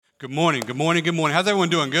Good morning, good morning, good morning. How's everyone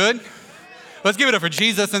doing? Good? Let's give it up for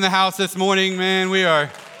Jesus in the house this morning, man. We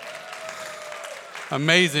are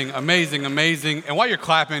amazing, amazing, amazing. And while you're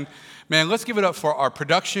clapping, man, let's give it up for our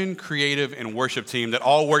production, creative, and worship team that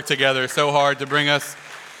all work together so hard to bring us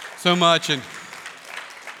so much. And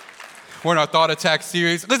we're in our Thought Attack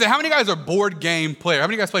series. Listen, how many guys are board game players? How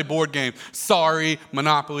many guys play board game? Sorry,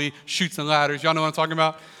 Monopoly, Chutes and Ladders. Y'all know what I'm talking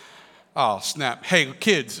about? Oh, snap. Hey,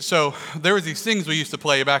 kids, so there was these things we used to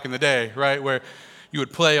play back in the day, right, where you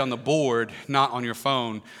would play on the board, not on your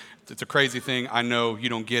phone. It's a crazy thing. I know you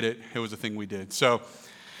don't get it. It was a thing we did.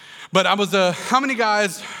 But I was, how many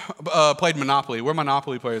guys played Monopoly? Where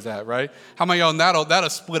Monopoly players at, right? How many of y'all, that'll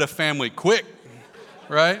split a family quick,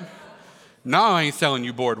 right? Now I ain't selling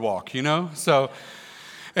you Boardwalk, you know? So,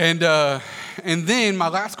 and then my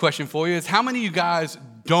last question for you is, how many of you guys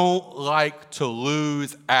don't like to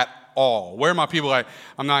lose at all? Where are my people like,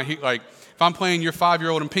 I'm not, like, if I'm playing your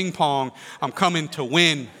 5-year-old in ping pong, I'm coming to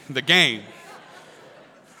win the game.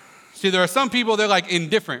 See, there are some people, they're like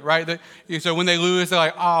indifferent, right? So when they lose, they're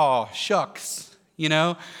like, oh, shucks, you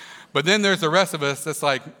know? But then there's the rest of us that's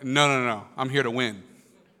like, no, I'm here to win,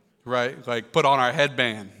 right? Like put on our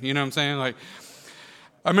headband, you know what I'm saying? Like,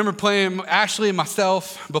 I remember playing, Ashley and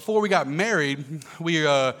myself, before we got married, we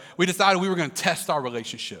decided we were going to test our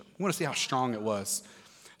relationship. We want to see how strong it was.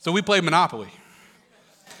 So we played Monopoly.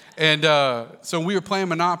 And so we were playing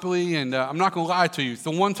Monopoly, and I'm not going to lie to you. It's the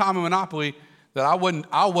one time in Monopoly that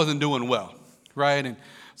I wasn't doing well, right? And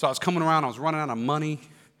so I was coming around, I was running out of money,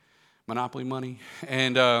 Monopoly money,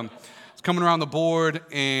 and I was coming around the board,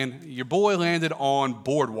 and your boy landed on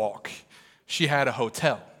Boardwalk. She had a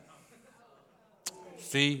hotel.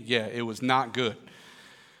 See, yeah, it was not good.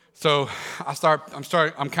 So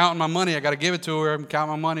I'm counting my money. I got to give it to her. I'm counting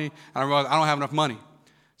my money, and I realized I don't have enough money.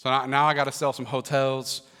 So now I got to sell some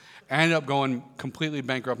hotels. I ended up going completely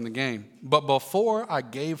bankrupt in the game. But before I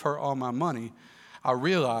gave her all my money, I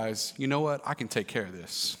realized, you know what? I can take care of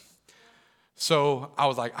this. So I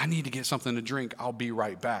was like, I need to get something to drink. I'll be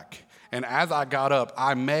right back. And as I got up,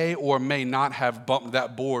 I may or may not have bumped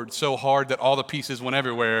that board so hard that all the pieces went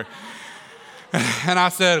everywhere. And I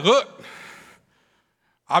said, look,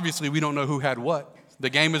 obviously we don't know who had what. The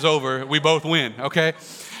game is over. We both win, okay?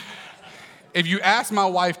 If you ask my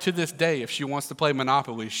wife to this day if she wants to play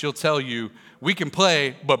Monopoly, she'll tell you, we can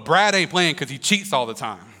play, but Brad ain't playing because he cheats all the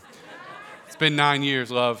time. It's been 9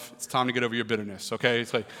 years, love. It's time to get over your bitterness, okay?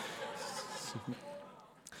 It's like,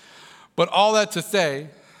 but all that to say,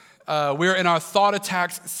 we're in our Thought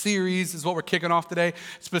Attacks series is what we're kicking off today.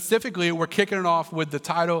 Specifically, we're kicking it off with the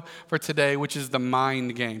title for today, which is The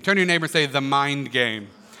Mind Game. Turn to your neighbor and say, The Mind Game.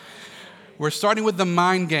 We're starting with the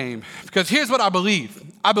mind game because here's what I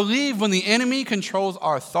believe. I believe when the enemy controls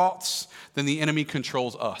our thoughts, then the enemy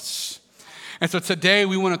controls us. And so today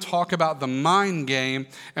we want to talk about the mind game,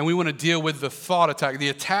 and we want to deal with the thought attack, the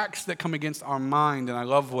attacks that come against our mind. And I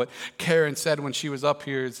love what Karen said when she was up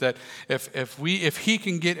here, is that if he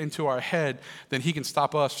can get into our head, then he can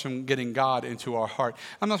stop us from getting God into our heart.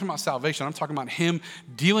 I'm not talking about salvation. I'm talking about him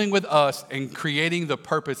dealing with us and creating the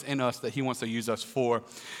purpose in us that he wants to use us for.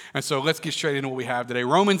 And so let's get straight into what we have today.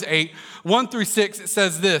 Romans 8, 1-6, it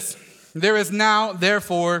says this: there is now,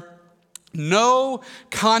 therefore, no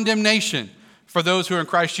condemnation for those who are in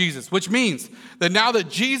Christ Jesus, which means that now that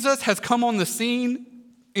Jesus has come on the scene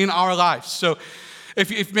in our lives. So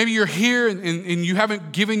if maybe you're here and you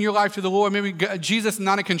haven't given your life to the Lord, maybe Jesus is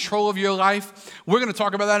not in control of your life, we're going to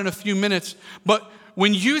talk about that in a few minutes. But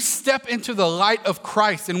when you step into the light of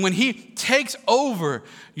Christ and when he takes over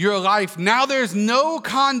your life, now there's no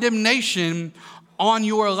condemnation on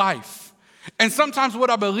your life. And sometimes what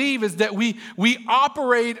I believe is that we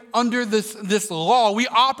operate under this law. We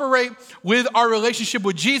operate with our relationship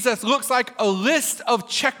with Jesus. Looks like a list of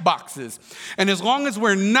check boxes. And as long as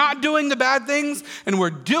we're not doing the bad things and we're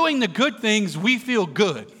doing the good things, we feel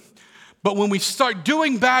good. But when we start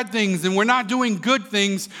doing bad things and we're not doing good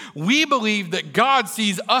things, we believe that God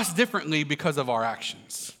sees us differently because of our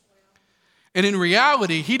actions. And in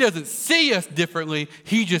reality, he doesn't see us differently.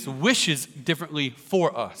 He just wishes differently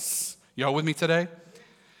for us. Y'all with me today?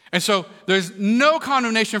 And so there's no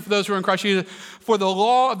condemnation for those who are in Christ Jesus. For the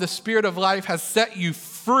law of the Spirit of life has set you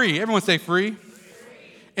free. Everyone say free.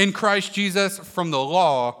 In Christ Jesus from the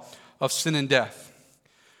law of sin and death.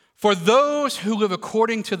 For those who live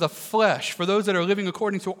according to the flesh, for those that are living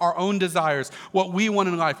according to our own desires, what we want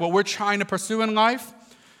in life, what we're trying to pursue in life,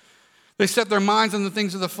 they set their minds on the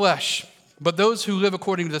things of the flesh. But those who live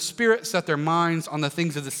according to the Spirit set their minds on the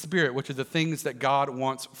things of the Spirit, which are the things that God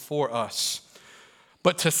wants for us.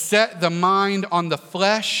 But to set the mind on the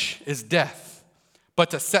flesh is death. But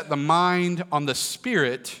to set the mind on the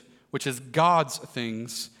Spirit which is God's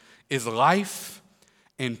things, is life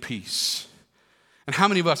and peace. And how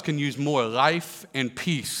many of us can use more life and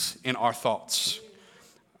peace in our thoughts?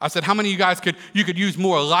 I said, how many of you guys could use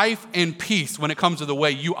more life and peace when it comes to the way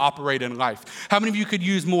you operate in life? How many of you could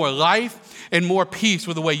use more life and more peace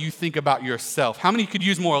with the way you think about yourself? How many could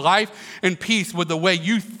use more life and peace with the way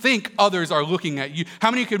you think others are looking at you? How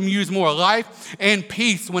many could use more life and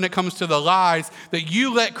peace when it comes to the lies that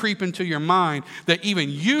you let creep into your mind that even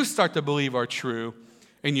you start to believe are true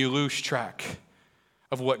and you lose track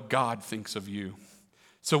of what God thinks of you?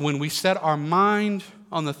 So when we set our mind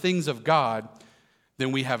on the things of God,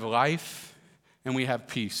 then we have life and we have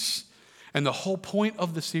peace. And the whole point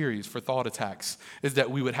of the series for Thought Attacks is that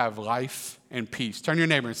we would have life and peace. Turn to your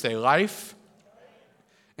neighbor and say, life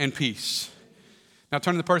and peace. Now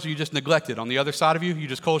turn to the person you just neglected on the other side of you. You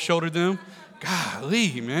just cold shouldered them.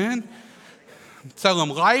 Golly, man. Tell them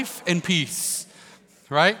life and peace,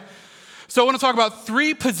 right? So I want to talk about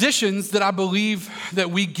 3 positions that I believe that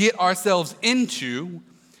we get ourselves into,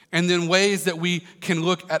 and then ways that we can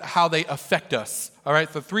look at how they affect us. All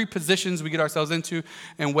right, so 3 positions we get ourselves into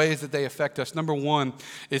and ways that they affect us. Number 1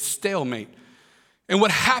 is stalemate. And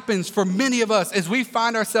what happens for many of us is we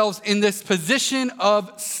find ourselves in this position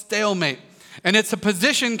of stalemate. And it's a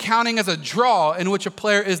position counting as a draw in which a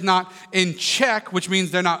player is not in check, which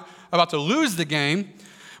means they're not about to lose the game,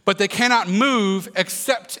 but they cannot move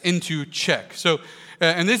except into check. So,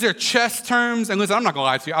 and these are chess terms. And listen, I'm not going to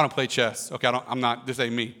lie to you. I don't play chess. Okay, this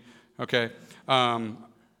ain't me. Okay.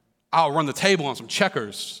 I'll run the table on some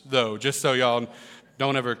checkers, though, just so y'all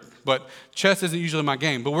don't ever. But chess isn't usually my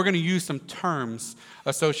game. But we're going to use some terms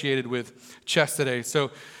associated with chess today.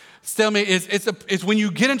 So stalemate is when you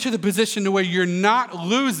get into the position to where you're not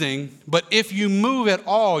losing, but if you move at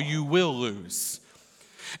all, you will lose.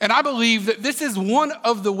 And I believe that this is one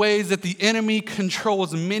of the ways that the enemy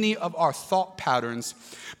controls many of our thought patterns,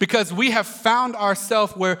 because we have found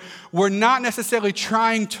ourselves where we're not necessarily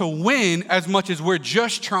trying to win as much as we're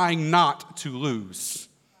just trying not to lose.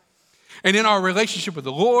 And in our relationship with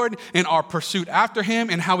the Lord, in our pursuit after Him,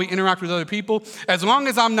 and how we interact with other people, as long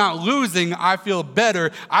as I'm not losing, I feel better.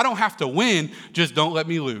 I don't have to win, just don't let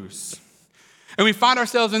me lose. And we find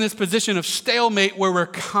ourselves in this position of stalemate where we're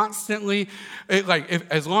constantly,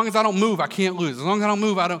 as long as I don't move, I can't lose. As long as I don't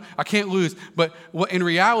move, I can't lose. But in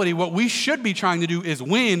reality, what we should be trying to do is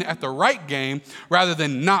win at the right game rather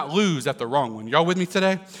than not lose at the wrong one. Y'all with me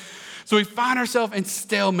today? So we find ourselves in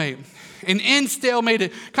stalemate. And in stalemate,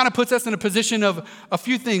 it kind of puts us in a position of a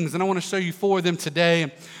few things, and I want to show you 4 of them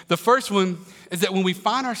today. The first one is that when we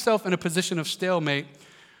find ourselves in a position of stalemate,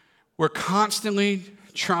 we're constantly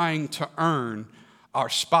trying to earn our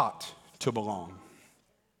spot to belong.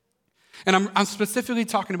 And I'm specifically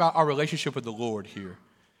talking about our relationship with the Lord here.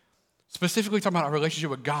 Specifically talking about our relationship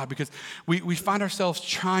with God, because we find ourselves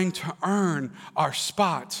trying to earn our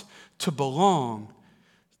spot to belong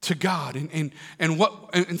to God. And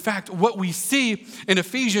what we see in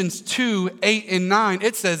Ephesians 2, 8 and 9,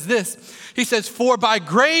 it says this. He says, "For by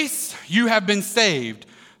grace you have been saved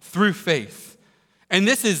through faith. And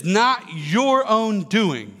this is not your own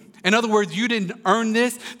doing." In other words, you didn't earn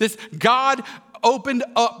this. God opened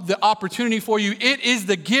up the opportunity for you. It is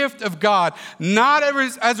the gift of God, not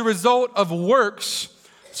as a result of works,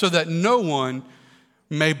 so that no one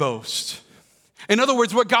may boast. In other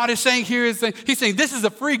words, what God is saying here is that He's saying, this is a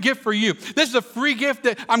free gift for you. This is a free gift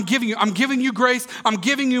that I'm giving you. I'm giving you grace. I'm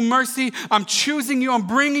giving you mercy. I'm choosing you. I'm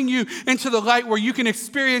bringing you into the light where you can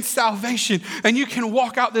experience salvation and you can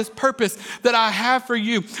walk out this purpose that I have for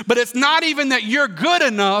you. But it's not even that you're good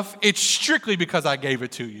enough. It's strictly because I gave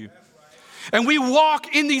it to you. And we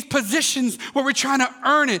walk in these positions where we're trying to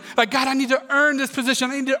earn it. Like, God, I need to earn this position.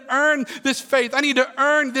 I need to earn this faith. I need to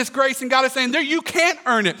earn this grace. And God is saying, you can't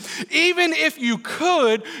earn it. Even if you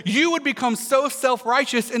could, you would become so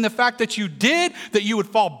self-righteous in the fact that you did that you would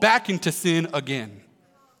fall back into sin again.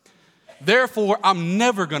 Therefore, I'm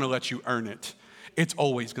never going to let you earn it. It's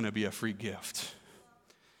always going to be a free gift.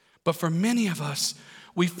 But for many of us,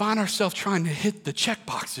 we find ourselves trying to hit the check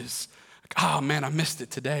boxes. Oh, man, I missed it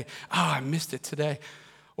today. Oh, I missed it today.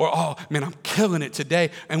 Or, oh, man, I'm killing it today.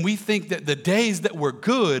 And we think that the days that we're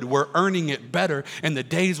good, we're earning it better. And the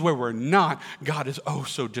days where we're not, God is oh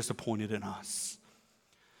so disappointed in us.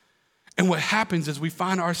 And what happens is we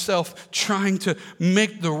find ourselves trying to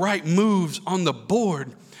make the right moves on the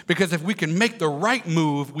board. Because if we can make the right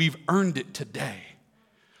move, we've earned it today.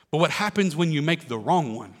 But what happens when you make the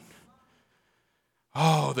wrong one?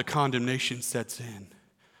 Oh, the condemnation sets in.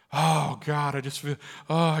 Oh, God, I just feel,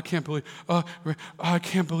 I can't believe,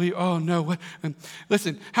 oh, no. What? And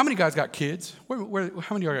listen, how many guys got kids? How many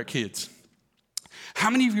of y'all got kids? How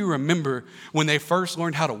many of you remember when they first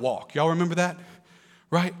learned how to walk? Y'all remember that?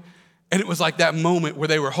 Right? And it was like that moment where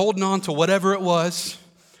they were holding on to whatever it was,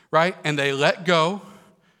 right? And they let go.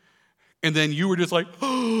 And then you were just like,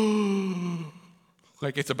 oh,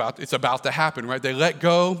 like it's about to happen, right? They let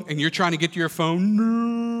go and you're trying to get to your phone,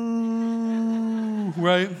 no,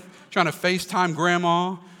 right? Trying to FaceTime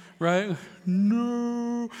grandma, right?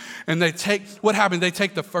 No. And what happened? They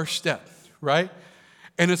take the first step, right?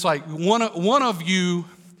 And it's like one of you,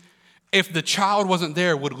 if the child wasn't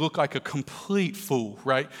there, would look like a complete fool,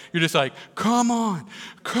 right? You're just like, come on.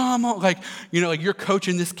 Like, like you're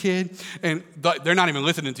coaching this kid and they're not even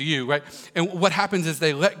listening to you, right? And what happens is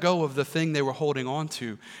they let go of the thing they were holding on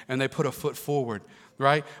to and they put a foot forward,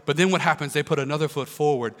 right? But then what happens? They put another foot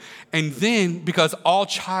forward. And then, because all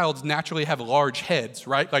childs naturally have large heads,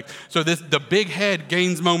 right? Like, so the big head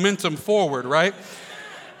gains momentum forward, right?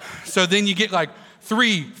 So then you get like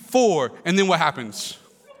 3, 4, and then what happens?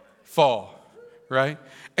 Fall, right?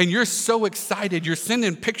 And you're so excited. You're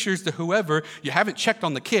sending pictures to whoever. You haven't checked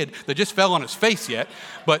on the kid that just fell on his face yet,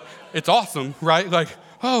 but it's awesome, right? Like,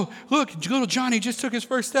 oh, look, little Johnny just took his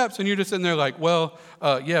first steps. And you're just sitting there like, well,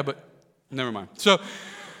 yeah, but never mind. So,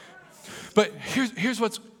 but here's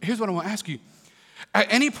what I want to ask you. At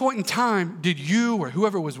any point in time, did you or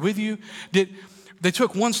whoever was with you, they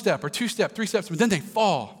took 1 step or 2 steps, 3 steps, but then they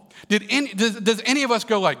fall? Does any of us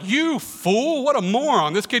go like, you fool, what a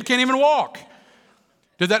moron, this kid can't even walk?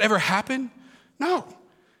 Did that ever happen? No.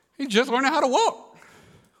 He just learned how to walk.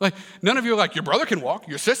 Like, none of you are like, your brother can walk,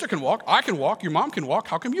 your sister can walk, I can walk, your mom can walk,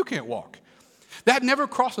 how come you can't walk? That never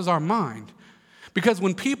crosses our mind. Because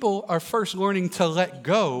when people are first learning to let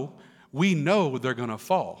go, we know they're going to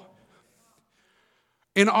fall.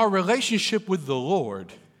 In our relationship with the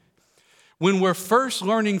Lord, when we're first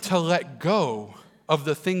learning to let go of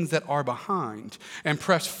the things that are behind and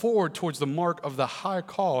press forward towards the mark of the high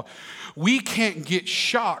call, we can't get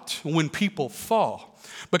shocked when people fall.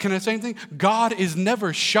 But can I say anything? God is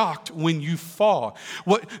never shocked when you fall.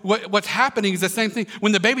 What's happening is the same thing.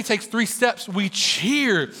 When the baby takes 3 steps, we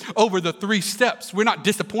cheer over the 3 steps. We're not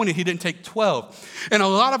disappointed he didn't take 12. And a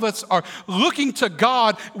lot of us are looking to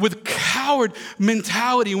God with coward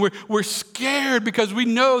mentality. And we're scared because we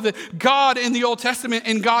know that God in the Old Testament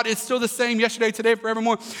and God is still the same yesterday, today,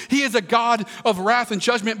 forevermore. He is a God of wrath and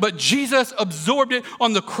judgment, but Jesus absorbed it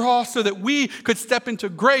on the cross so that we could step into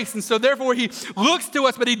grace. And so therefore he looks to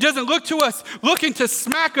us, but he doesn't look to us looking to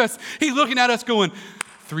smack us. He's looking at us going,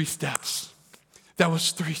 3 steps. That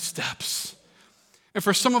was 3 steps. And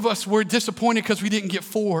for some of us, we're disappointed because we didn't get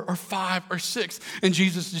 4 or 5 or 6. And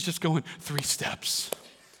Jesus is just going 3 steps.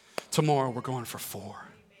 Tomorrow we're going for 4.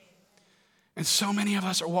 And so many of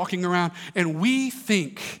us are walking around and we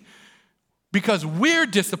think, because we're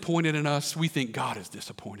disappointed in us, we think God is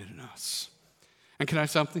disappointed in us. And can I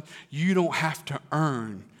say something? You don't have to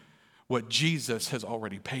earn what Jesus has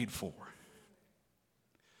already paid for.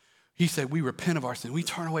 He said we repent of our sin. We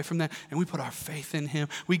turn away from that and we put our faith in him.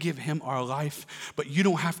 We give him our life, but you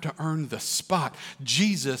don't have to earn the spot.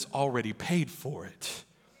 Jesus already paid for it.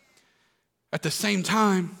 At the same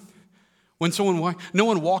time, when no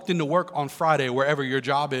one walked into work on Friday, wherever your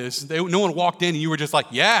job is, no one walked in and you were just like,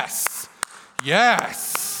 yes,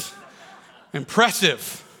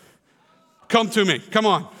 impressive. Come to me, come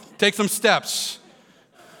on, take some steps.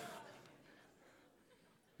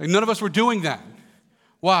 Like none of us were doing that.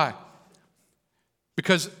 Why?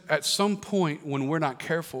 Because at some point when we're not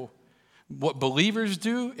careful, what believers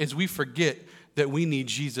do is we forget that we need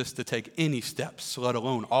Jesus to take any steps, let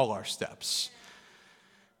alone all our steps.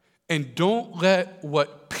 And don't let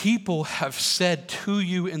what people have said to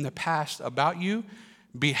you in the past about you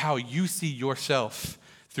be how you see yourself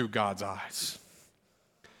through God's eyes.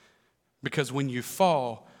 Because when you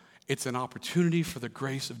fall, it's an opportunity for the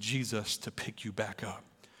grace of Jesus to pick you back up.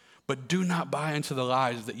 But do not buy into the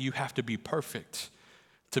lies that you have to be perfect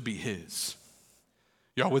to be his.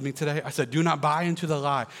 Y'all with me today? I said, do not buy into the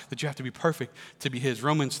lie that you have to be perfect to be his.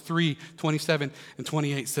 Romans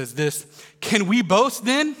 3:27-28 says this, can we boast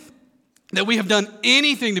then that we have done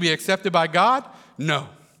anything to be accepted by God? No.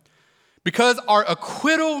 Because our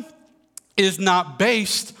acquittal is not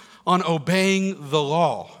based on obeying the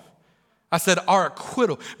law. I said our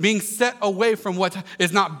acquittal, being set away from what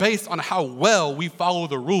is not based on how well we follow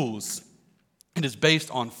the rules. It is based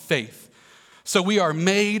on faith. So we are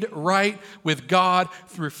made right with God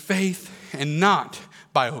through faith and not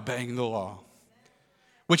by obeying the law.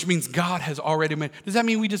 Which means God has already made. Does that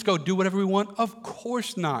mean we just go do whatever we want? Of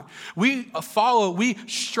course not. We follow, we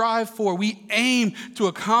strive for, we aim to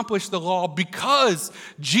accomplish the law because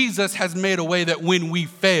Jesus has made a way that when we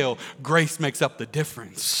fail, grace makes up the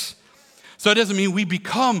difference. So it doesn't mean we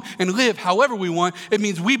become and live however we want. It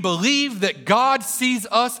means we believe that God sees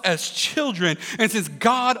us as children. And since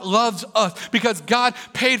God loves us, because God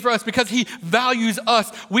paid for us, because he values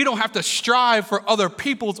us, we don't have to strive for other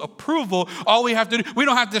people's approval. All we have to do, we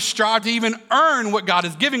don't have to strive to even earn what God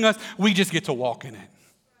is giving us. We just get to walk in it.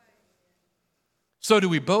 So do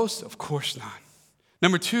we boast? Of course not.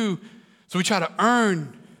 Number two, so we try to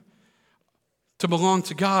earn to belong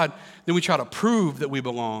to God, then we try to prove that we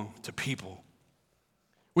belong to people.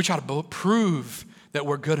 We try to prove that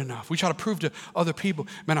we're good enough. We try to prove to other people,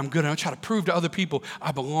 man, I'm good enough. We try to prove to other people,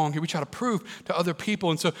 I belong here. We try to prove to other people.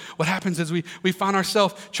 And so what happens is we find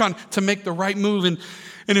ourselves trying to make the right move and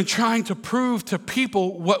in trying to prove to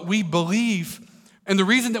people what we believe. And the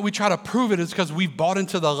reason that we try to prove it is because we've bought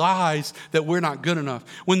into the lies that we're not good enough.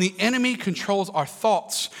 When the enemy controls our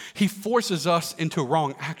thoughts, he forces us into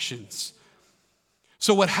wrong actions.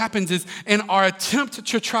 So what happens is in our attempt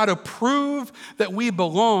to try to prove that we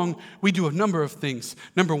belong, we do a number of things.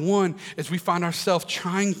 Number one is we find ourselves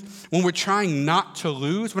when we're trying not to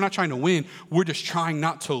lose, we're not trying to win, we're just trying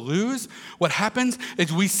not to lose. What happens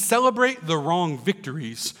is we celebrate the wrong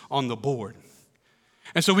victories on the board.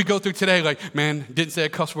 And so we go through today like, man, didn't say a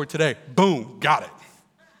cuss word today. Boom, got it.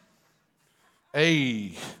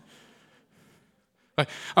 Hey.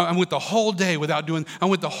 I went the whole day without selling. I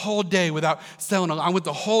went the whole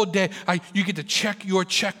day. You get to check your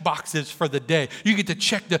check boxes for the day. You get to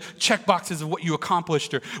check the check boxes of what you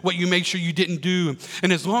accomplished or what you made sure you didn't do.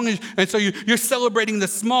 And so you're celebrating the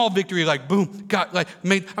small victory, like boom, I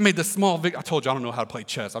made the small victory. I told you I don't know how to play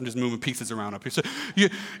chess. I'm just moving pieces around up here. So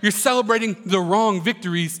you're celebrating the wrong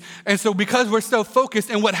victories. And so because we're so focused,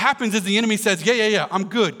 and what happens is the enemy says, yeah, I'm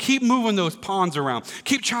good. Keep moving those pawns around.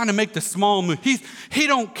 Keep trying to make the small move. He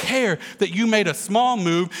don't care that you made a small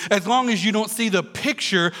move as long as you don't see the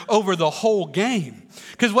picture over the whole game.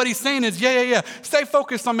 Because what he's saying is, stay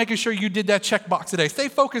focused on making sure you did that checkbox today. Stay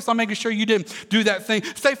focused on making sure you didn't do that thing.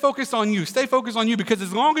 Stay focused on you. Stay focused on you, because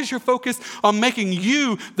as long as you're focused on making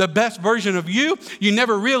you the best version of you, you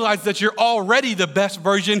never realize that you're already the best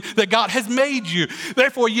version that God has made you.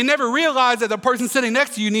 Therefore, you never realize that the person sitting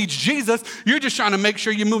next to you needs Jesus. You're just trying to make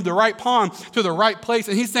sure you move the right pawn to the right place.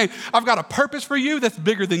 And he's saying, I've got a purpose for you that's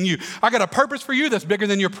bigger than you. I got a purpose for you that's bigger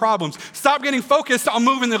than your problems. Stop getting focused on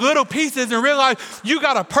moving the little pieces and realize you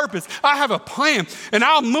got a purpose. I have a plan, and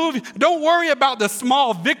I'll move. Don't worry about the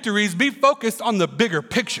small victories. Be focused on the bigger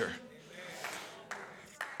picture.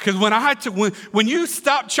 Because when you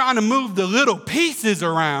stop trying to move the little pieces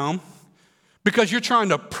around because you're trying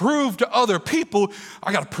to prove to other people,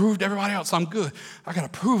 I got to prove to everybody else I'm good. I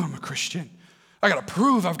got to prove I'm a Christian. I got to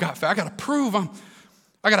prove I've got faith. I got to prove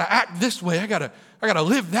I got to act this way. I got to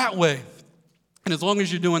live that way. And as long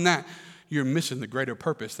as you're doing that, you're missing the greater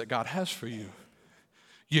purpose that God has for you.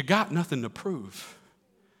 You got nothing to prove.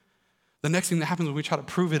 The next thing that happens when we try to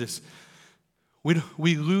prove it is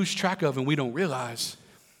we lose track of, and we don't realize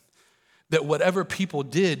that whatever people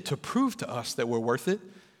did to prove to us that we're worth it,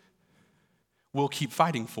 we'll keep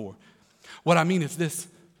fighting for. What I mean is this.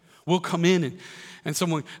 We'll come in and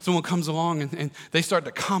someone comes along and they start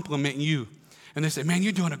to compliment you. And they say, man,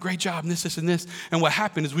 you're doing a great job, and this, and this. And what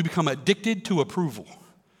happened is we become addicted to approval.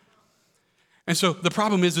 And so the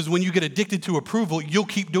problem is when you get addicted to approval, you'll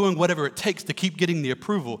keep doing whatever it takes to keep getting the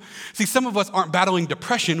approval. See, some of us aren't battling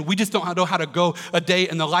depression. We just don't know how to go a day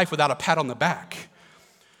in the life without a pat on the back.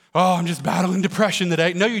 Oh, I'm just battling depression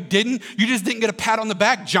today. No, you didn't. You just didn't get a pat on the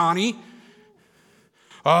back, Johnny.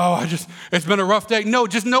 Oh, it's been a rough day. No,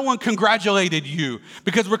 just no one congratulated you,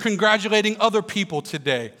 because we're congratulating other people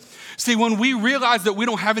today. See, when we realize that we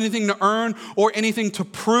don't have anything to earn or anything to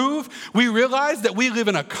prove, we realize that we live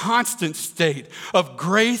in a constant state of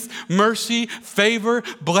grace, mercy, favor,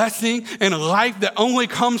 blessing, and life that only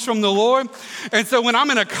comes from the Lord. And so when I'm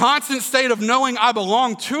in a constant state of knowing I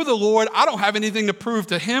belong to the Lord, I don't have anything to prove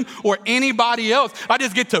to him or anybody else. I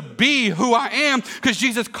just get to be who I am because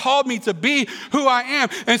Jesus called me to be who I am.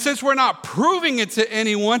 And since we're not proving it to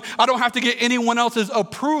anyone, I don't have to get anyone else's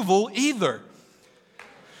approval either.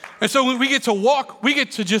 And so when we get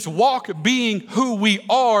to just walk being who we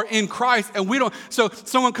are in Christ, and so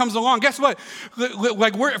someone comes along, guess what?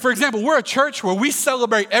 Like for example, we're a church where we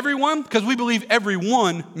celebrate everyone because we believe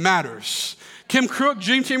everyone matters. Kim Crook,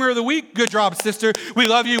 Dream Teamer of the Week, good job, sister. We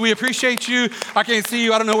love you, we appreciate you. I can't see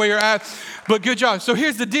you, I don't know where you're at, but good job. So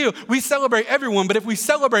here's the deal, we celebrate everyone, but if we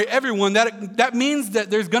celebrate everyone, that means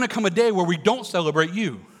that there's gonna come a day where we don't celebrate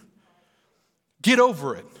you. Get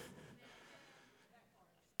over it.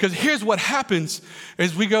 Because here's what happens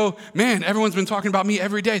is we go, man, everyone's been talking about me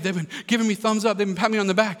every day. They've been giving me thumbs up. They've been patting me on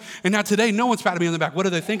the back. And now today, no one's patting me on the back. What are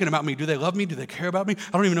they thinking about me? Do they love me? Do they care about me?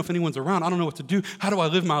 I don't even know if anyone's around. I don't know what to do. How do I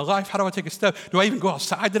live my life? How do I take a step? Do I even go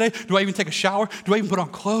outside today? Do I even take a shower? Do I even put on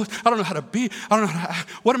clothes? I don't know how to be. I don't know how to act.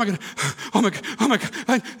 What am I going to, oh my God.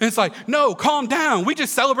 And it's like, no, calm down. We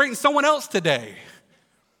just celebrating someone else today.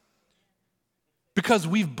 Because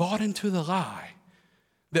we've bought into the lie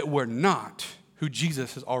that we're not who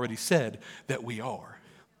Jesus has already said that we are.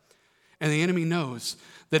 And the enemy knows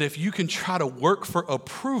that if you can try to work for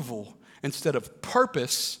approval instead of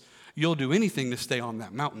purpose, you'll do anything to stay on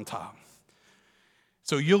that mountaintop.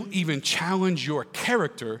 So you'll even challenge your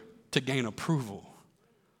character to gain approval.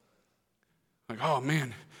 Like, oh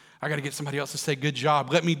man, I got to get somebody else to say good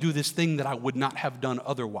job. Let me do this thing that I would not have done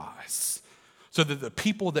otherwise. So that the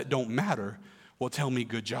people that don't matter will tell me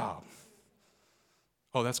good job.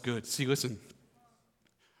 Oh, that's good. See, listen.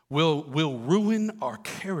 We'll ruin our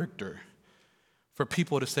character for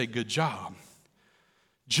people to say good job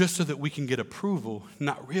just so that we can get approval,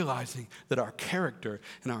 not realizing that our character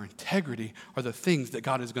and our integrity are the things that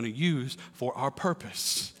God is going to use for our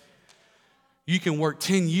purpose. You can work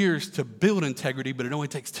 10 years to build integrity, but it only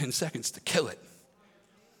takes 10 seconds to kill it.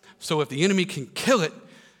 So if the enemy can kill it,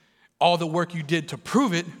 all the work you did to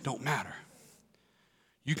prove it don't matter.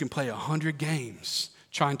 You can play 100 games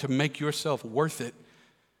trying to make yourself worth it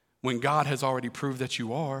when God has already proved that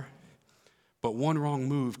you are, but one wrong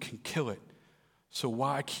move can kill it. So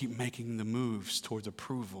why keep making the moves towards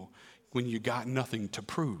approval when you got nothing to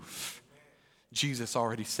prove? Jesus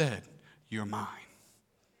already said, you're mine.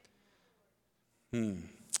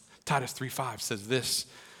 Titus 3:5 says this.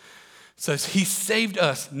 It says, he saved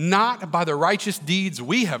us not by the righteous deeds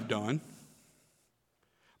we have done,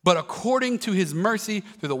 but according to his mercy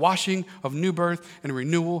through the washing of new birth and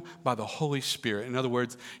renewal by the Holy Spirit. In other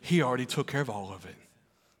words, he already took care of all of it.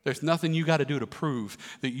 There's nothing you got to do to prove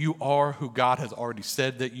that you are who God has already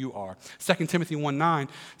said that you are. 2 Timothy 1:9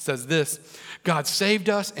 says this, God saved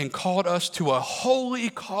us and called us to a holy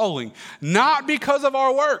calling, not because of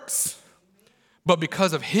our works, but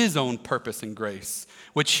because of his own purpose and grace,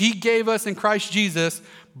 which he gave us in Christ Jesus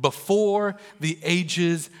before the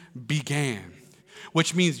ages began.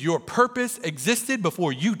 Which means your purpose existed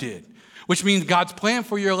before you did. Which means God's plan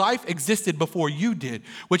for your life existed before you did.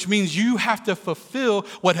 Which means you have to fulfill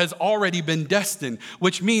what has already been destined.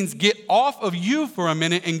 Which means get off of you for a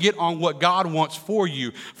minute and get on what God wants for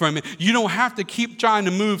you for a minute. You don't have to keep trying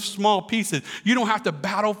to move small pieces. You don't have to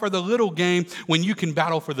battle for the little game when you can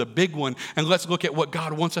battle for the big one. And let's look at what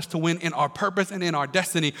God wants us to win in our purpose and in our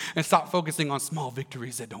destiny and stop focusing on small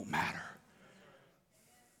victories that don't matter.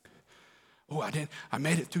 Oh, I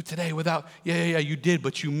made it through today without, yeah, you did,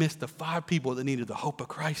 but you missed the 5 people that needed the hope of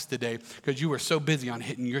Christ today because you were so busy on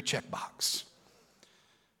hitting your checkbox.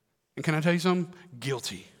 And can I tell you something?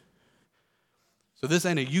 Guilty. So this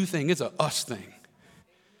ain't a you thing, it's a us thing.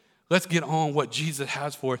 Let's get on what Jesus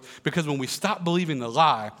has for us, because when we stop believing the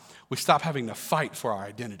lie, we stop having to fight for our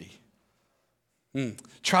identity.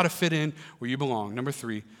 Try to fit in where you belong. Number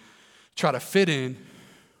 3, try to fit in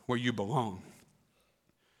where you belong.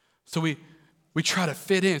 So we try to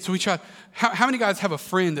fit in. So we try. How many guys have a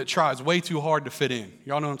friend that tries way too hard to fit in?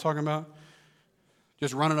 Y'all know what I'm talking about?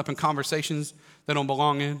 Just running up in conversations they don't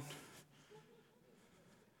belong in.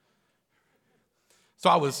 So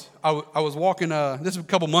I was walking. This was a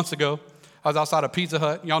couple months ago. I was outside of Pizza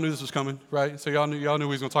Hut. Y'all knew this was coming, right? So y'all knew we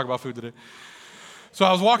was going to talk about food today. So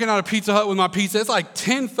I was walking out of Pizza Hut with my pizza. It's like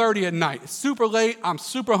 10:30 at night. It's super late. I'm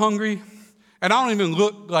super hungry. And I don't even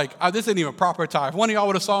look like, this isn't even proper attire. If one of y'all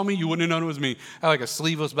would have saw me, you wouldn't have known it was me. I had like a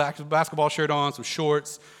sleeveless basketball shirt on, some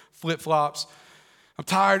shorts, flip-flops. I'm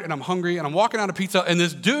tired and I'm hungry and I'm walking out of Pizza and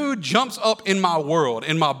this dude jumps up in my world,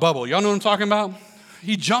 in my bubble. Y'all know what I'm talking about?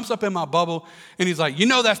 He jumps up in my bubble and he's like, you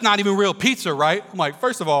know that's not even real pizza, right? I'm like,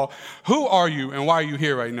 first of all, who are you and why are you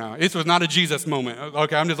here right now? This was not a Jesus moment.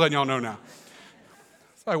 Okay, I'm just letting y'all know now.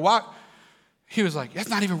 It's like, why? He was like, that's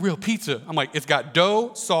not even real pizza. I'm like, it's got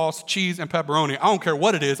dough, sauce, cheese, and pepperoni. I don't care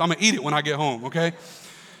what it is. I'm going to eat it when I get home, okay?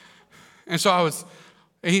 And so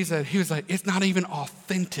he was like, it's not even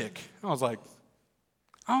authentic. I was like,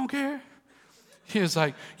 I don't care. He was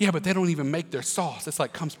like, yeah, but they don't even make their sauce. It's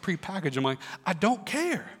like comes prepackaged. I'm like, I don't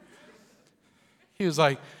care. He was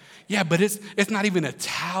like, yeah, but it's not even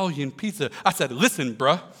Italian pizza. I said, listen,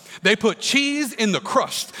 bruh, they put cheese in the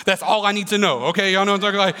crust. That's all I need to know, okay? Y'all know what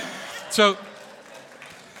I'm talking about? So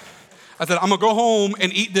I said, I'm going to go home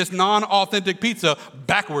and eat this non-authentic pizza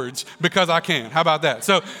backwards because I can. How about that?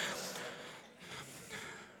 So,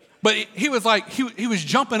 but he was like, he was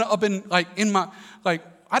jumping up in my, like,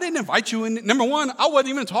 I didn't invite you in. Number one, I wasn't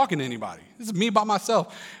even talking to anybody. This is me by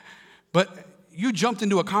myself. But you jumped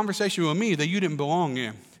into a conversation with me that you didn't belong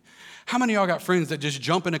in. How many of y'all got friends that just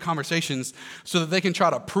jump into conversations so that they can try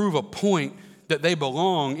to prove a point that they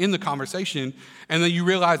belong in the conversation, and then you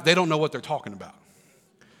realize they don't know what they're talking about?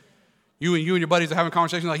 You and your buddies are having a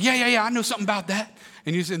conversation like, yeah, I know something about that.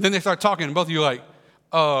 And then they start talking, and both of you are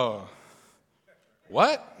like,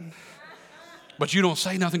 what? But you don't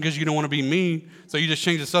say nothing because you don't want to be mean, so you just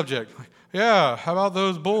change the subject. Like, yeah, how about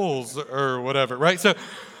those bulls or whatever, right? So,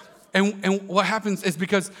 and what happens is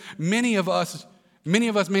because many of us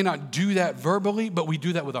may not do that verbally, but we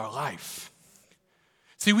do that with our life.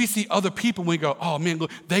 See, we see other people and we go, oh man,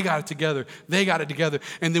 look, they got it together.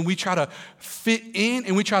 And then we try to fit in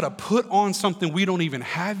and we try to put on something we don't even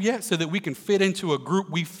have yet so that we can fit into a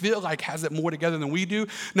group we feel like has it more together than we do,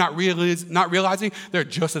 not realizing they're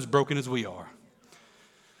just as broken as we are.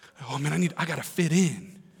 Oh man, I got to fit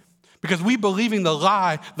in. Because we believing the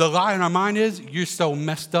lie in our mind is, you're so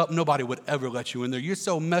messed up, nobody would ever let you in there. You're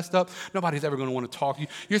so messed up, nobody's ever going to want to talk to you.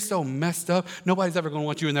 You're so messed up, nobody's ever going to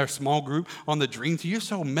want you in their small group on the dream team. You're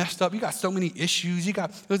so messed up, you got so many issues.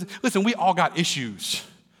 Listen, we all got issues.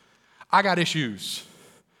 I got issues.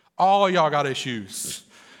 All of y'all got issues.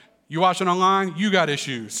 You watching online, you got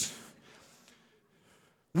issues.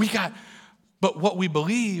 But what we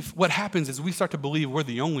believe, what happens is we start to believe we're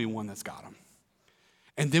the only one that's got them.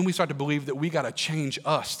 And then we start to believe that we got to change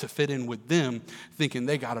us to fit in with them, thinking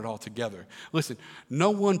they got it all together. Listen,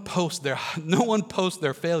 no one posts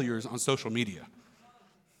their failures on social media.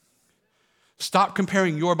 Stop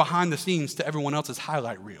comparing your behind the scenes to everyone else's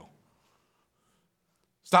highlight reel.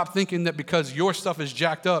 Stop thinking that because your stuff is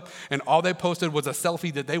jacked up and all they posted was a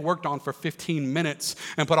selfie that they worked on for 15 minutes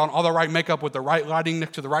and put on all the right makeup with the right lighting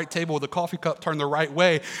next to the right table with the coffee cup turned the right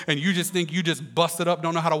way, and you just think you just busted up,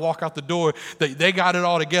 don't know how to walk out the door, that they got it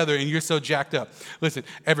all together and you're so jacked up. Listen,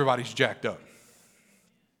 everybody's jacked up.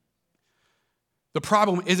 The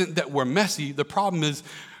problem isn't that we're messy. The problem is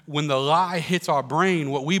when the lie hits our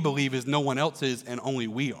brain, what we believe is no one else is and only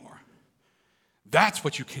we are. That's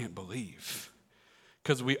what you can't believe.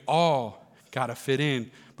 Because we all got to fit in.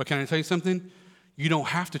 But can I tell you something? You don't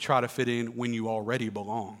have to try to fit in when you already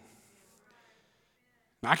belong.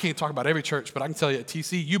 Now, I can't talk about every church, but I can tell you at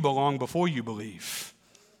TC, you belong before you believe.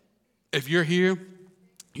 If you're here,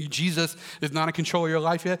 Jesus is not in control of your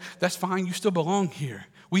life yet, that's fine. You still belong here.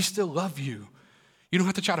 We still love you. You don't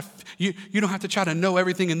have to try to, you don't have to try to know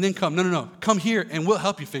everything and then come. No. Come here and we'll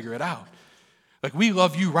help you figure it out. Like, we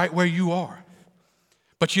love you right where you are.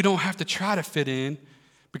 But you don't have to try to fit in,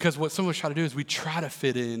 because what some of us try to do is we try to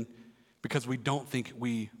fit in because we don't think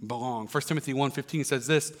we belong. 1 Timothy 1:15 says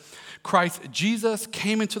this: Christ Jesus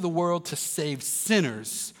came into the world to save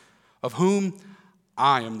sinners, of whom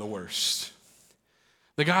I am the worst.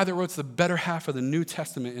 The guy that wrote the better half of the New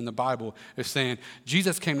Testament in the Bible is saying,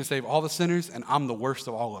 Jesus came to save all the sinners, and I'm the worst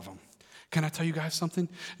of all of them. Can I tell you guys something?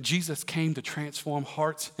 Jesus came to transform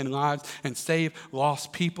hearts and lives and save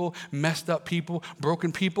lost people, messed up people,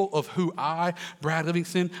 broken people, of who I, Brad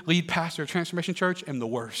Livingston, lead pastor of Transformation Church, am the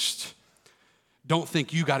worst. Don't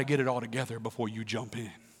think you got to get it all together before you jump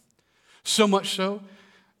in. So much so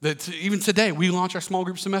that even today, we launch our small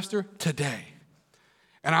group semester today.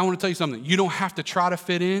 And I want to tell you something. You don't have to try to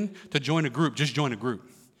fit in to join a group. Just join a group.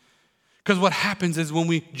 Because what happens is when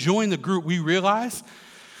we join the group, we realize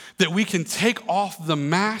that we can take off the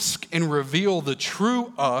mask and reveal the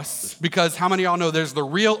true us, because how many of y'all know there's the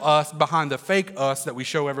real us behind the fake us that we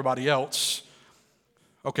show everybody else?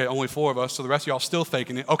 Okay, only 4 of us, so the rest of y'all still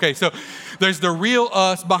faking it. Okay, so there's the real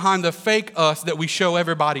us behind the fake us that we show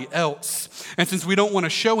everybody else. And since we don't want to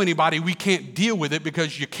show anybody, we can't deal with it,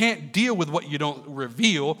 because you can't deal with what you don't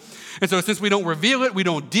reveal. And so since we don't reveal it, we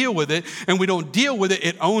don't deal with it. And we don't deal with it,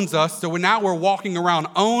 it owns us. So now we're walking around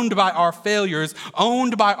owned by our failures,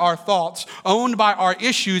 owned by our thoughts, owned by our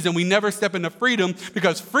issues, and we never step into freedom,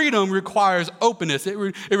 because freedom requires openness. It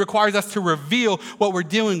requires us to reveal what we're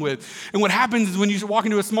dealing with. And what happens is when you walk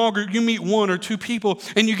into a small group, you meet 1 or 2 people,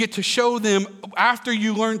 and you get to show them, after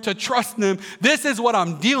you learn to trust them, this is what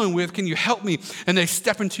I'm dealing with. Can you help me? And they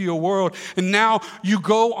step into your world. And now you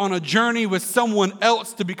go on a journey with someone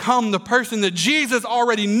else to become the person that Jesus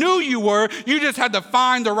already knew you were. You just had to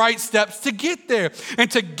find the right steps to get there.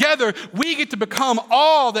 And together, we get to become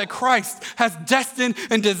all that Christ has destined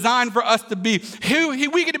and designed for us to be.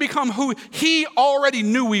 We get to become who he already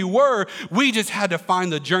knew we were. We just had to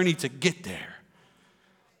find the journey to get there.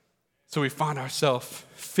 So we find ourselves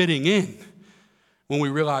fitting in when we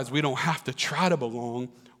realize we don't have to try to belong.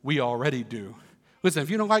 We already do. Listen, if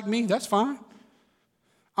you don't like me, that's fine.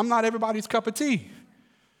 I'm not everybody's cup of tea.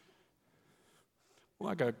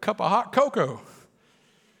 like a cup of hot cocoa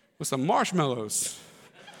with some marshmallows,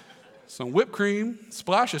 some whipped cream,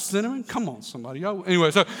 splash of cinnamon. Come on, somebody.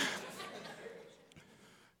 Anyway, so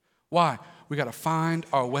why? We got to find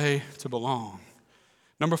our way to belong.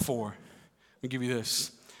 Number 4, let me give you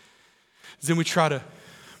this. Then we try to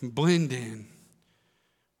blend in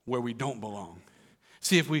where we don't belong.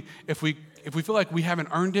 See, if we feel like we haven't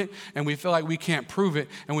earned it and we feel like we can't prove it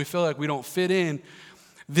and we feel like we don't fit in,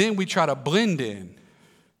 then we try to blend in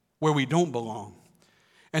where we don't belong.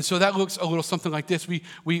 And so that looks a little something like this.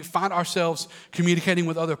 We find ourselves communicating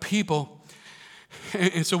with other people.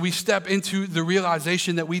 And so we step into the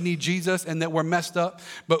realization that we need Jesus and that we're messed up,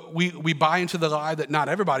 but we buy into the lie that not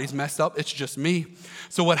everybody's messed up, it's just me.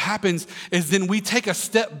 So what happens is then we take a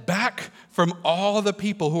step back from all the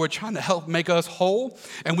people who are trying to help make us whole,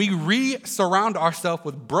 and we surround ourselves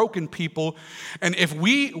with broken people. And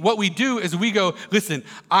what we do is we go, listen,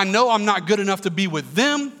 I know I'm not good enough to be with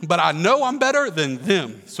them, but I know I'm better than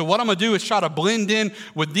them. So what I'm gonna do is try to blend in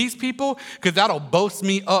with these people because that'll boast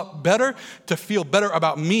me up better to feel better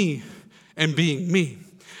about me and being me.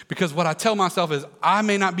 Because what I tell myself is I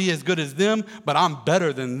may not be as good as them, but I'm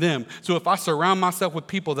better than them. So if I surround myself with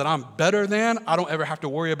people that I'm better than, I don't ever have to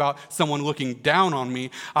worry about someone looking down on me.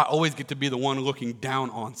 I always get to be the one looking down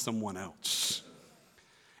on someone else.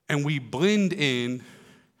 And we blend in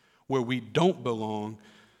where we don't belong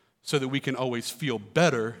so that we can always feel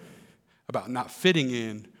better about not fitting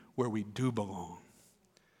in where we do belong.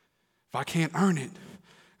 If I can't earn it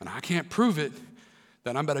and I can't prove it,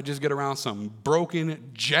 then I better just get around some broken,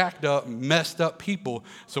 jacked up, messed up people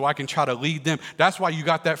so I can try to lead them. That's why you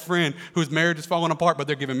got that friend whose marriage is falling apart, but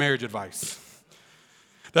they're giving marriage advice.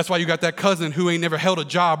 That's why you got that cousin who ain't never held a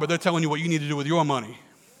job, but they're telling you what you need to do with your money.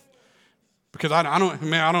 Because I don't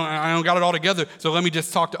got it all together, so let me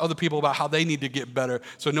just talk to other people about how they need to get better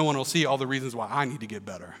so no one will see all the reasons why I need to get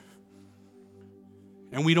better.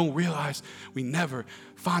 And we don't realize we never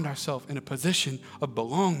find ourselves in a position of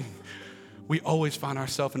belonging. We always find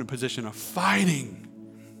ourselves in a position of fighting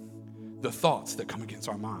the thoughts that come against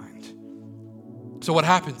our mind. So what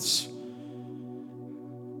happens?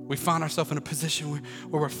 We find ourselves in a position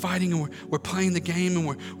where we're fighting and we're playing the game and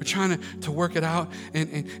we're trying to work it out.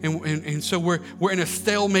 And so we're in a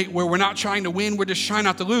stalemate where we're not trying to win, we're just trying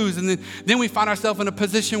not to lose. And then we find ourselves in a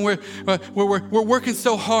position where we're working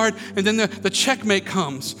so hard and then the checkmate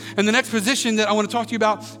comes. And the next position that I want to talk to you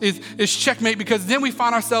about is checkmate, because then we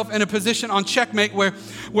find ourselves in a position on checkmate where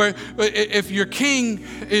if your king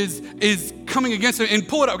is coming against it, and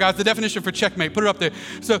pull it up, guys, the definition for checkmate, put it up there.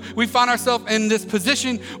 So we find ourselves in this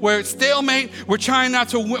position where it's stalemate, we're trying not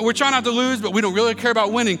to lose, but we don't really care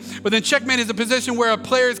about winning. But then checkmate is a position where a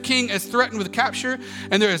player's king is threatened with capture,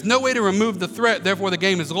 and there is no way to remove the threat, therefore the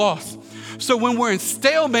game is lost. So when we're in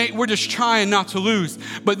stalemate, we're just trying not to lose.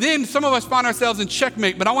 But then some of us find ourselves in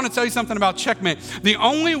checkmate. But I want to tell you something about checkmate. The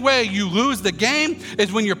only way you lose the game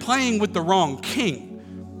is when you're playing with the wrong king.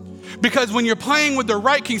 Because when you're playing with the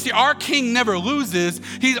right king, see, our king never loses.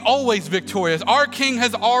 He's always victorious. Our king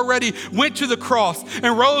has already went to the cross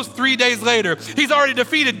and rose 3 days later. He's already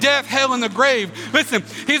defeated death, hell, and the grave. Listen,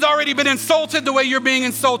 he's already been insulted the way you're being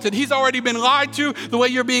insulted. He's already been lied to the way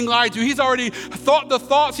you're being lied to. He's already thought the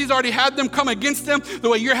thoughts. He's already had them come against them the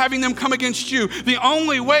way you're having them come against you. The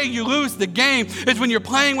only way you lose the game is when you're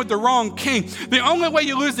playing with the wrong king. The only way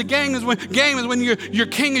you lose the game is when your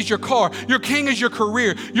king is your car. Your king is your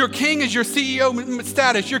career. Your king is your CEO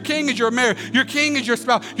status. Your king is your marriage. Your king is your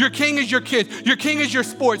spouse. Your king is your kids. Your king is your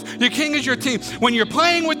sports. Your king is your team. When you're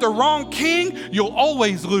playing with the wrong king, you'll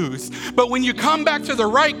always lose. But when you come back to the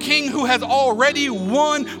right king who has already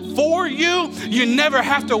won for you, you never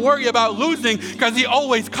have to worry about losing because he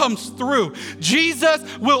always comes through. Jesus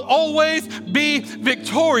will always be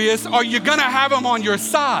victorious, or you're going to have him on your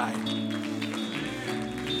side.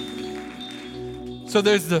 So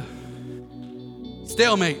there's the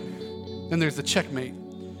stalemate. Then there's the checkmate.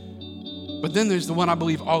 But then there's the one I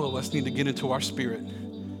believe all of us need to get into our spirit.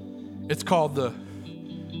 It's called the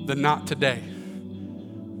not today.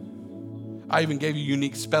 I even gave you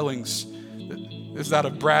unique spellings. This is out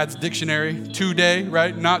of Brad's dictionary. Today,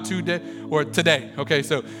 right? Not today, or today. Okay,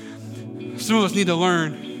 so some of us need to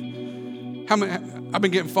learn. I've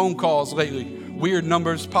been getting phone calls lately. Weird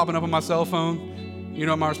numbers popping up on my cell phone. You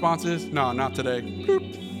know what my response is? No, not today.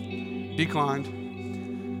 Boop. Declined.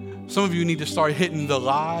 Some of you need to start hitting the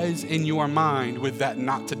lies in your mind with that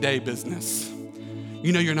not today business.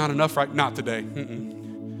 You know you're not enough, right? Not today.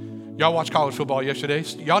 Y'all watched college football yesterday.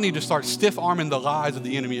 Y'all need to start stiff-arming the lies of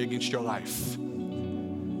the enemy against your life.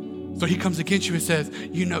 So he comes against you and says,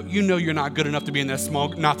 you know you're not good enough to be in that small,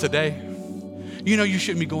 not today. You know you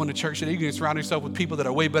shouldn't be going to church today. You're going to surround yourself with people that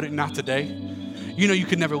are way better. Not today. You know you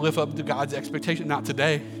could never live up to God's expectation. Not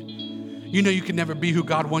today. You know you can never be who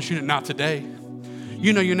God wants you to. Not today.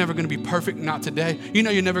 You know you're never going to be perfect. Not today. You know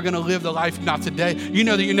you're never going to live the life. Not today. You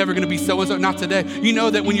know that you're never going to be so-and-so. Not today. You know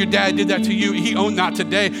that when your dad did that to you, he owned. Not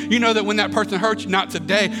today. You know that when that person hurt you. Not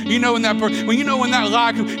today. You know when that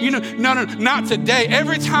lie, no, not today.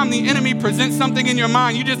 Every time the enemy presents something in your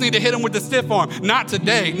mind, you just need to hit him with the stiff arm. Not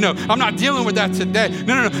today. No, I'm not dealing with that today.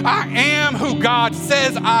 No. I am who God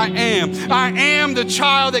says I am. I am the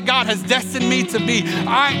child that God has destined me to be.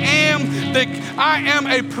 I am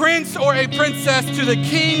a prince or a princess to the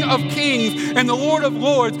King of Kings and the Lord of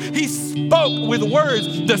Lords. He spoke with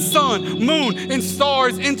words the sun, moon, and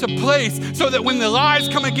stars into place so that when the lies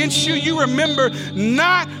come against you, you remember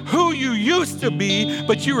not who you used to be,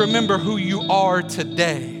 but you remember who you are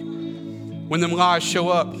today. When them lies show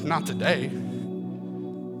up, not today.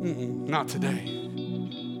 Not today.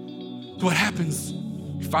 So what happens?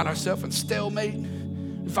 We find ourselves in stalemate.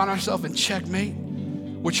 We find ourselves in checkmate.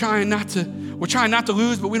 We're trying not to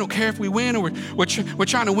lose, but we don't care if we win, or we're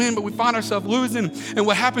trying to win, but we find ourselves losing. And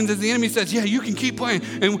what happens is the enemy says, yeah, you can keep playing.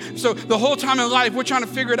 And so the whole time in life, we're trying to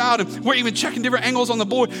figure it out, and we're even checking different angles on the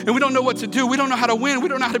board, and we don't know what to do. We don't know how to win. We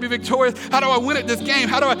don't know how to be victorious. How do I win at this game?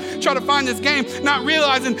 How do I try to find this game? Not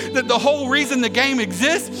realizing that the whole reason the game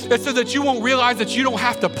exists is so that you won't realize that you don't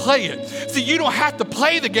have to play it. See, you don't have to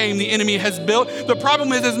play the game the enemy has built. The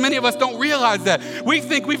problem is many of us don't realize that. We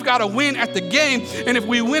think we've got to win at the game, and if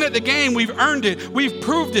we win at the game, we've earned it, we've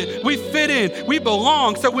proved it, we fit in, we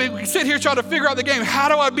belong. So we sit here trying to figure out the game. How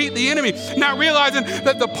do I beat the enemy? Not realizing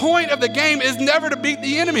that the point of the game is never to beat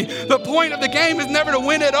the enemy. The point of the game is never to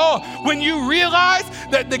win at all. When you realize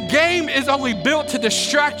that the game is only built to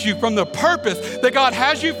distract you from the purpose that God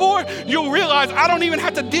has you for, you'll realize I don't even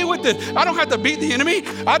have to deal with this. I don't have to beat the enemy.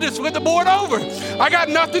 I just flip the board over. I got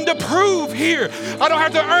nothing to prove here. I don't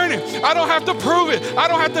have to earn it. I don't have to prove it. I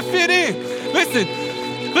don't have to fit in. Listen,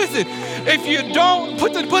 if you don't,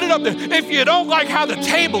 put it up there. If you don't like how the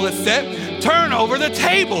table is set, turn over the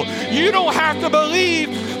table. You don't have to believe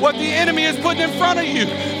what the enemy is putting in front of you.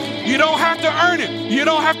 You don't have to earn it. You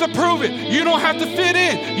don't have to prove it. You don't have to fit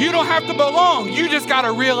in. You don't have to belong. You just got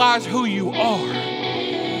to realize who you are.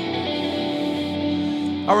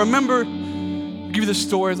 I remember, I'll give you this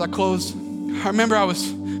story as I close. I remember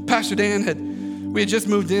Pastor Dan we had just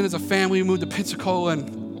moved in as a family. We moved to Pensacola,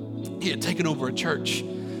 and he had taken over a church.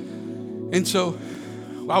 And so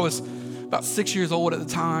I was about 6 years old at the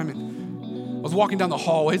time, and I was walking down the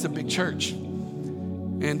hallway. It's a big church.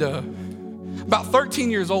 And about 13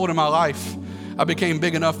 years old in my life, I became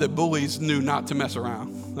big enough that bullies knew not to mess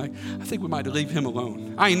around. Like, I think we might leave him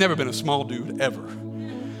alone. I ain't never been a small dude, ever.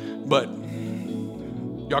 But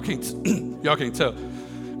y'all can't tell.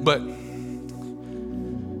 But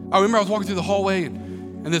I remember I was walking through the hallway,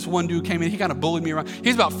 and this one dude came in. He kind of bullied me around. He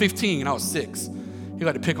was about 15, and I was 6. He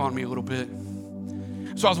liked to pick on me a little bit.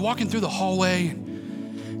 So I was walking through the hallway,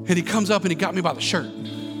 and he comes up and he got me by the shirt,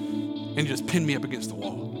 and he just pinned me up against the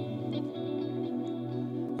wall.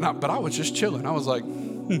 But I was just chilling. I was like,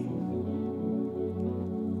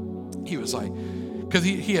 He was like, because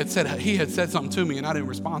he had said something to me, and I didn't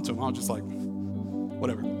respond to him. I was just like,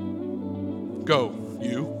 whatever. Go,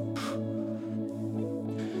 you.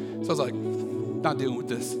 So I was like, not dealing with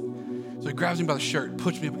this. So he grabs me by the shirt,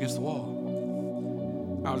 pushes me up against the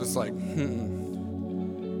wall. I was just like,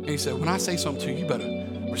 And he said, when I say something to you, you better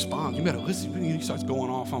respond. You better listen. And he starts going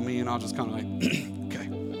off on me, and I was just kind of like, okay.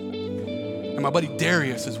 And my buddy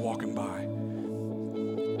Darius is walking by.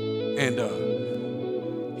 And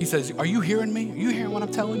he says, are you hearing me? Are you hearing what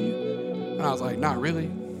I'm telling you? And I was like, not really.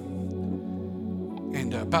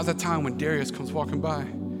 And about that time when Darius comes walking by,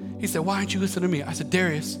 he said, why aren't you listening to me? I said,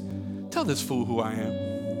 Darius, tell this fool who I am.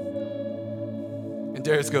 And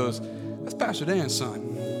Darius goes, that's Pastor Dan's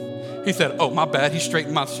son. He said, oh, my bad. He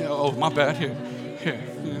straightened my shirt. Oh, my bad. Here.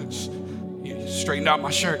 He straightened out my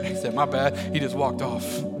shirt. He said, my bad. He just walked off.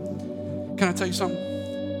 Can I tell you something?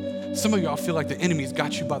 Some of y'all feel like the enemy's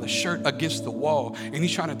got you by the shirt against the wall, and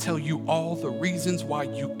he's trying to tell you all the reasons why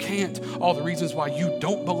you can't, all the reasons why you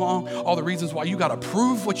don't belong, all the reasons why you got to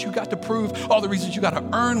prove what you got to prove, all the reasons you got to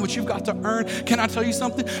earn what you've got to earn. Can I tell you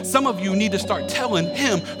something? Some of you need to start telling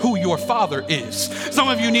him who your father is. Some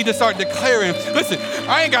of you need to start declaring, listen,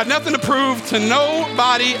 I ain't got nothing to prove to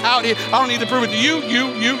nobody out here. I don't need to prove it to you,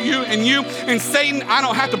 and you. And Satan, I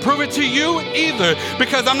don't have to prove it to you either,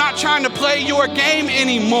 because I'm not trying to play your game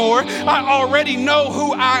anymore. I already know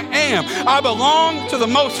who I am. I belong to the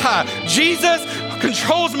Most High. Jesus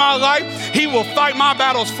controls my life. He will fight my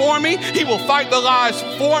battles for me. He will fight the lies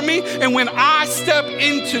for me. And when I step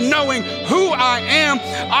into knowing who I am,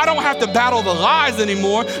 I don't have to battle the lies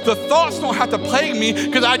anymore. The thoughts don't have to plague me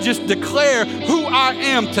because I just declare who I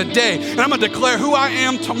am today. And I'm going to declare who I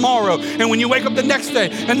am tomorrow. And when you wake up the next day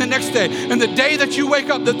and the next day and the day that you wake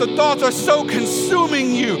up, that the thoughts are so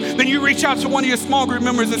consuming you, then you reach out to one of your small group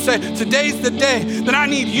members and say, today's the day that I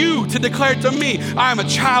need you to declare to me, I am a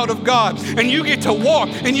child of God. And you get to walk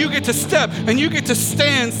and you get to step and you get to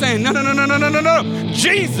stand saying, no, no, no, no, no, no, no, no.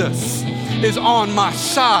 Jesus is on my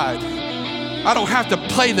side. I don't have to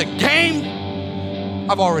play the game.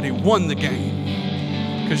 I've already won the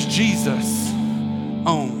game because Jesus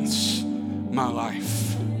owns my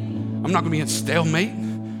life. I'm not going to be in stalemate.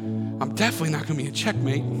 I'm definitely not going to be in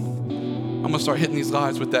checkmate. I'm going to start hitting these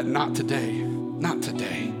lies with that not today, not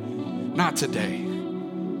today, not today.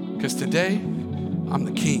 Because today, I'm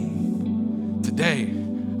the king. Today,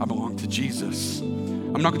 I belong to Jesus.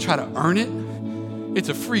 I'm not going to try to earn it. It's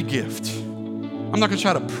a free gift. I'm not going to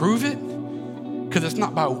try to prove it because it's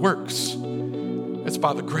not by works. It's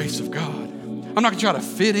by the grace of God. I'm not going to try to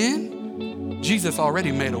fit in. Jesus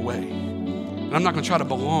already made a way. And I'm not going to try to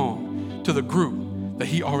belong to the group that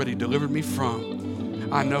he already delivered me from.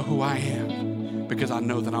 I know who I am because I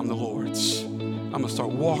know that I'm the Lord's. I'm going to start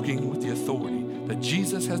walking with the authority that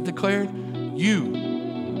Jesus has declared. You,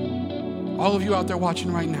 all of you out there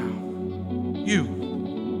watching right now, you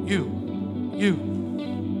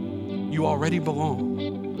already belong.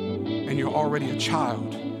 And you're already a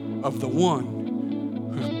child of the one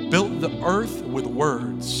who built the earth with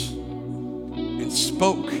words and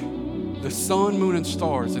spoke the sun, moon, and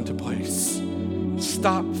stars into place.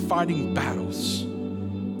 Stop fighting battles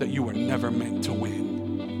that you were never meant to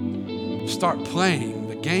win. Start playing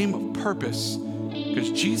the game of purpose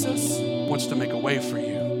because Jesus wants to make a way for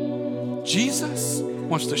you. Jesus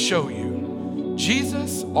wants to show you.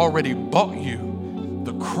 Jesus already bought you.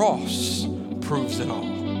 The cross proves it all.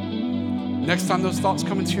 Next time those thoughts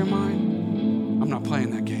come into your mind, I'm not playing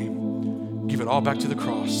that game. Give it all back to the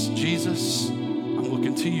cross. Jesus, I'm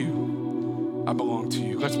looking to you. I belong to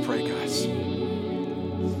you. Let's pray, guys.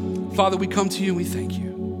 Father, we come to you and we thank you.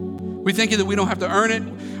 We thank you that we don't have to earn it.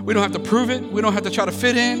 We don't have to prove it. We don't have to try to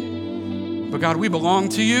fit in. But God, we belong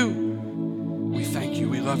to you. We thank you.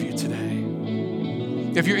 We love you today.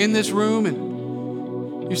 If you're in this room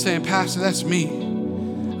and you're saying, Pastor, that's me.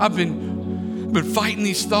 I've been fighting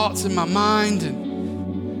these thoughts in my mind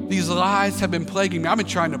and these lies have been plaguing me. I've been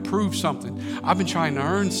trying to prove something. I've been trying to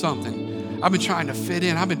earn something. I've been trying to fit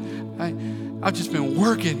in. I've just been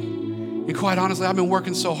working. And quite honestly, I've been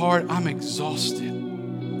working so hard, I'm exhausted.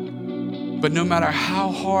 But no matter how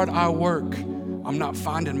hard I work, I'm not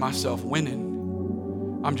finding myself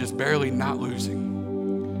winning. I'm just barely not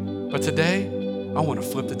losing. But today, I want to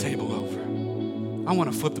flip the table over. I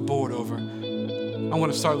want to flip the board over. I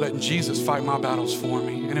want to start letting Jesus fight my battles for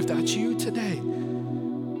me. And if that's you today,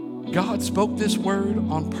 God spoke this word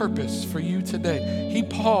on purpose for you today. He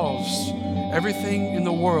paused everything in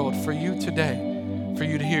the world for you today, for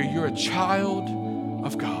you to hear you're a child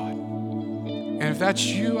of God. And if that's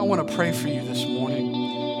you, I want to pray for you this morning.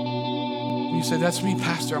 You say, that's me,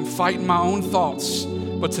 Pastor. I'm fighting my own thoughts.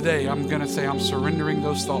 But today, I'm going to say I'm surrendering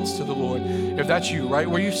those thoughts to the Lord. If that's you, right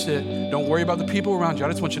where you sit, don't worry about the people around you. I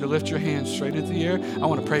just want you to lift your hands straight into the air. I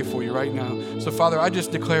want to pray for you right now. So, Father, I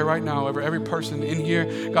just declare right now over every person in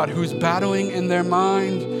here, God, who's battling in their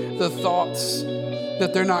mind the thoughts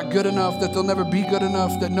that they're not good enough, that they'll never be good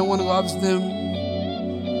enough, that no one loves them.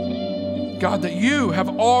 God, that you have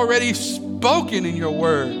already spoken in your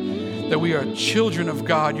word that we are children of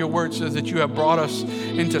God. Your word says that you have brought us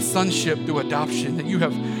into sonship through adoption, that you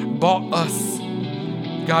have bought us,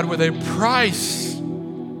 God, with a price.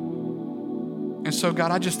 And so,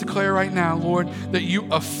 God, I just declare right now, Lord, that you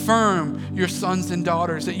affirm your sons and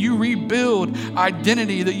daughters, that you rebuild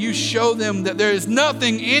identity, that you show them that there is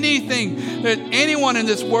nothing, anything that anyone in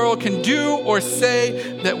this world can do or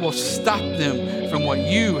say that will stop them from what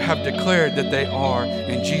you have declared that they are,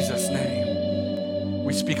 in Jesus' name.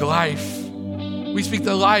 We speak life. We speak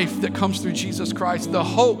the life that comes through Jesus Christ, the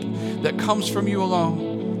hope that comes from you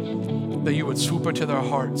alone, that you would swoop into their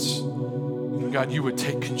hearts. And God, you would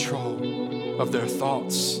take control of their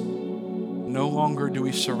thoughts. No longer do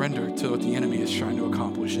we surrender to what the enemy is trying to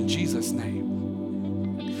accomplish, in Jesus'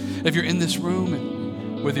 name. If you're in this room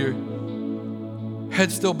and with your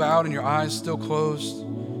head still bowed and your eyes still closed,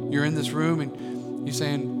 you're in this room and you're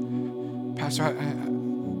saying, Pastor,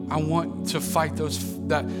 I want to fight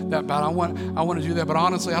that battle. I want to do that, but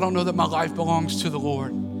honestly, I don't know that my life belongs to the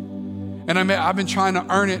Lord. And I've been trying to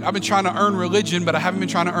earn it. I've been trying to earn religion, but I haven't been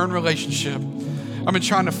trying to earn relationship. I've been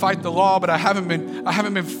trying to fight the law, but I haven't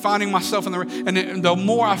been finding myself in and the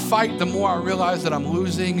more I fight, the more I realize that I'm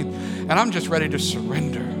losing, and I'm just ready to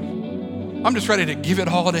surrender. I'm just ready to give it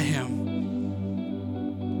all to him.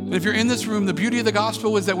 And if you're in this room, the beauty of the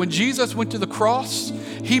gospel is that when Jesus went to the cross,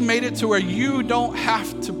 he made it to where you don't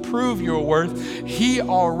have to prove your worth. He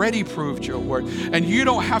already proved your worth. And you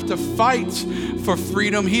don't have to fight for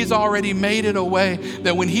freedom. He's already made it a way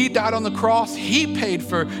that when he died on the cross, he paid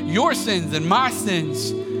for your sins and my sins.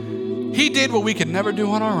 He did what we could never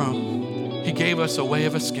do on our own. He gave us a way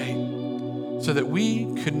of escape so that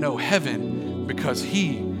we could know heaven because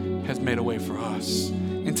he has made a way for us.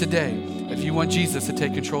 And today, if you want Jesus to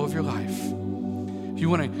take control of your life, if you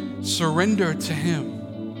want to surrender to him,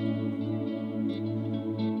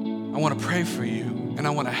 I want to pray for you and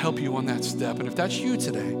I want to help you on that step. And if that's you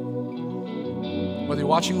today, whether you're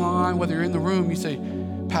watching online, whether you're in the room, you say,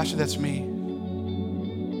 Pastor, that's me.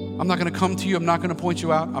 I'm not going to come to you. I'm not going to point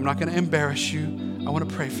you out. I'm not going to embarrass you. I want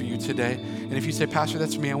to pray for you today. And if you say, Pastor,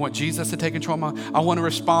 that's me. I want Jesus to take control of I want to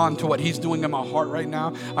respond to what he's doing in my heart right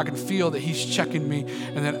now. I can feel that he's checking me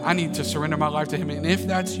and that I need to surrender my life to him. And if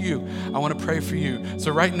that's you, I want to pray for you.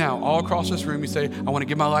 So right now, all across this room, you say, I want to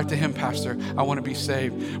give my life to him, Pastor. I want to be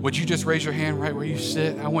saved. Would you just raise your hand right where you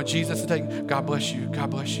sit? I want Jesus to take, God bless you.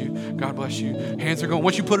 God bless you. God bless you. Hands are going.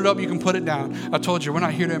 Once you put it up, you can put it down. I told you, we're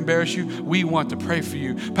not here to embarrass you. We want to pray for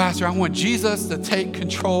you. Pastor, I want Jesus to take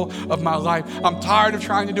control of my life. I'm tired of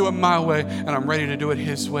trying to do it my way, and I'm ready to do it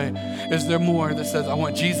his way. Is there more that says, I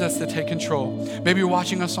want Jesus to take control? Maybe you're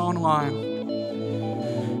watching us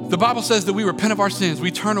online. The Bible says that we repent of our sins.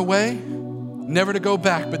 We turn away, never to go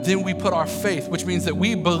back, but then we put our faith, which means that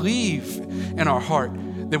we believe in our heart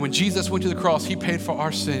that when Jesus went to the cross, he paid for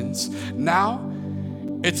our sins. Now,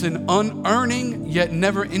 it's an unearning yet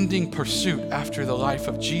never-ending pursuit after the life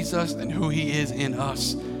of Jesus and who he is in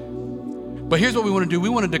us. But here's what we want to do. We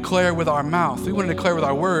want to declare with our mouth. We want to declare with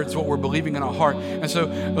our words what we're believing in our heart. And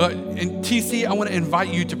so in TC, I want to invite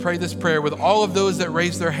you to pray this prayer with all of those that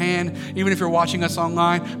raise their hand. Even if you're watching us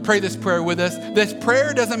online, pray this prayer with us. This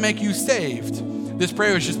prayer doesn't make you saved. This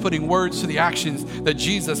prayer is just putting words to the actions that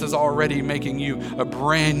Jesus is already making you a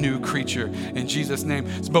brand new creature in Jesus' name.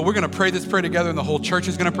 But we're going to pray this prayer together, and the whole church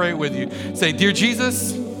is going to pray it with you. Say, Dear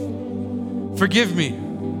Jesus, forgive me.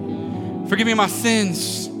 Forgive me my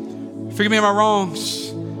sins. Forgive me my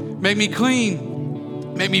wrongs. Make me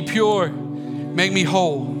clean. Make me pure. Make me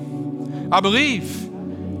whole. I believe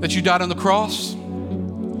that you died on the cross,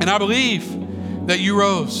 and I believe that you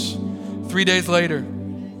rose 3 days later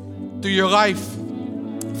through your life,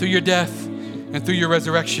 through your death, and through your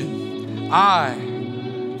resurrection. I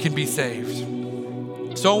can be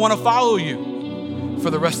saved. So I want to follow you for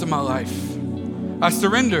the rest of my life. I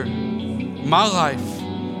surrender my life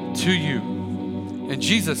to you. In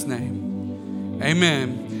Jesus' name.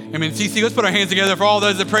 Amen. Amen. TC, let's put our hands together for all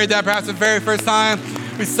those that prayed that perhaps the very first time.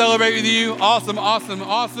 We celebrate with you. Awesome, awesome,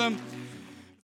 awesome.